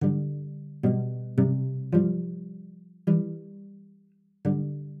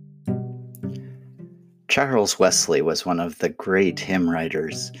Charles Wesley was one of the great hymn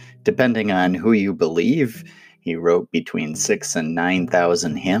writers. Depending on who you believe, he wrote between 6,000 and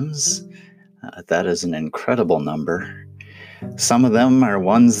 9,000 hymns. That is an incredible number. Some of them are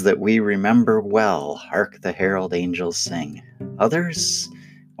ones that we remember well. Hark the herald angels sing. Others,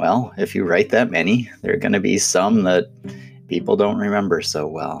 well, if you write that many, there are going to be some that people don't remember so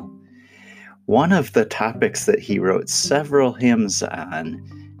well. One of the topics that he wrote several hymns on,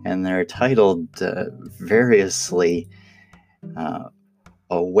 and they're titled variously,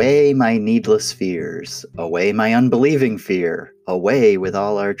 Away my needless fears, away my unbelieving fear, away with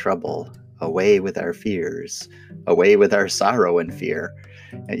all our trouble, away with our fears, away with our sorrow and fear.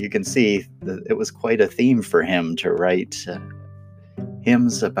 And you can see that it was quite a theme for him to write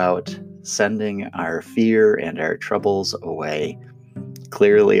hymns about sending our fear and our troubles away.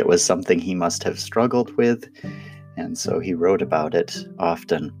 Clearly, it was something he must have struggled with, and so he wrote about it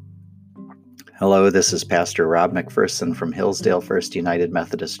often. Hello, this is Pastor Rob McPherson from Hillsdale First United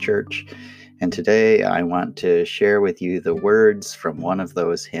Methodist Church, and today I want to share with you the words from one of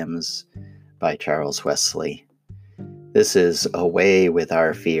those hymns by Charles Wesley. This is Away with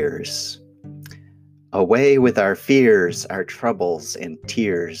Our Fears. Away with our fears, our troubles and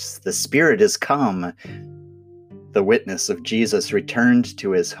tears. The Spirit is come. The witness of Jesus returned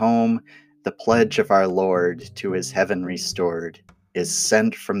to his home. The pledge of our Lord to his heaven restored is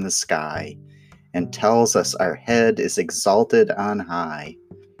sent from the sky and tells us our head is exalted on high.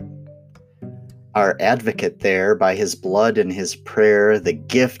 Our advocate there by his blood and his prayer the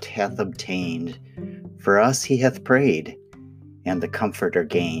gift hath obtained. For us he hath prayed, and the Comforter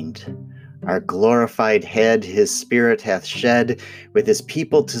gained. Our glorified head his Spirit hath shed with his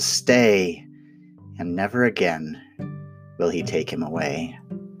people to stay, and never again will he take him away.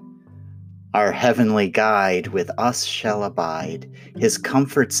 Our heavenly guide with us shall abide, his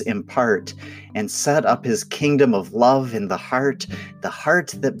comforts impart, and set up his kingdom of love in the heart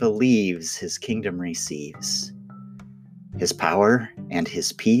that believes his kingdom receives. His power and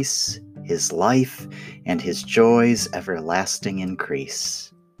his peace, his life and his joys everlasting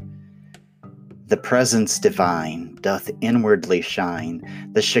increase. The presence divine doth inwardly shine.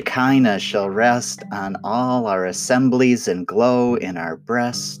 The Shekinah shall rest on all our assemblies and glow in our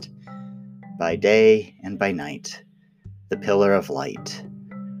breast. By day and by night, the pillar of light,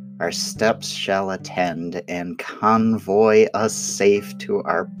 our steps shall attend and convoy us safe to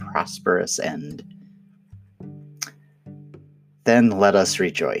our prosperous end. Then let us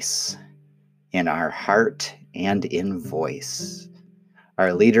rejoice in our heart and in voice.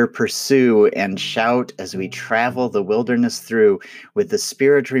 Our leader pursue and shout as we travel the wilderness through, with the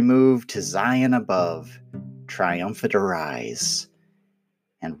Spirit removed to Zion above, triumphant arise,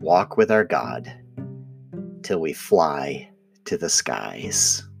 and walk with our God till we fly to the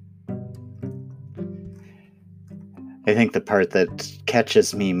skies. I think the part that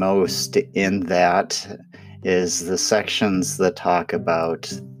catches me most in that is the sections that talk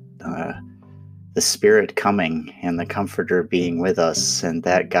about the Spirit coming and the Comforter being with us and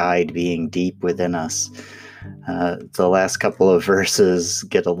that guide being deep within us. The last couple of verses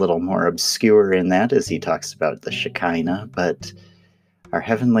get a little more obscure in that as he talks about the Shekinah, but our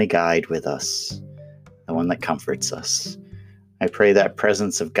heavenly guide with us, the one that comforts us. I pray that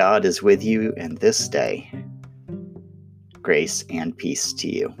presence of God is with you in this day. Grace and peace to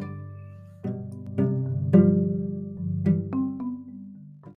you.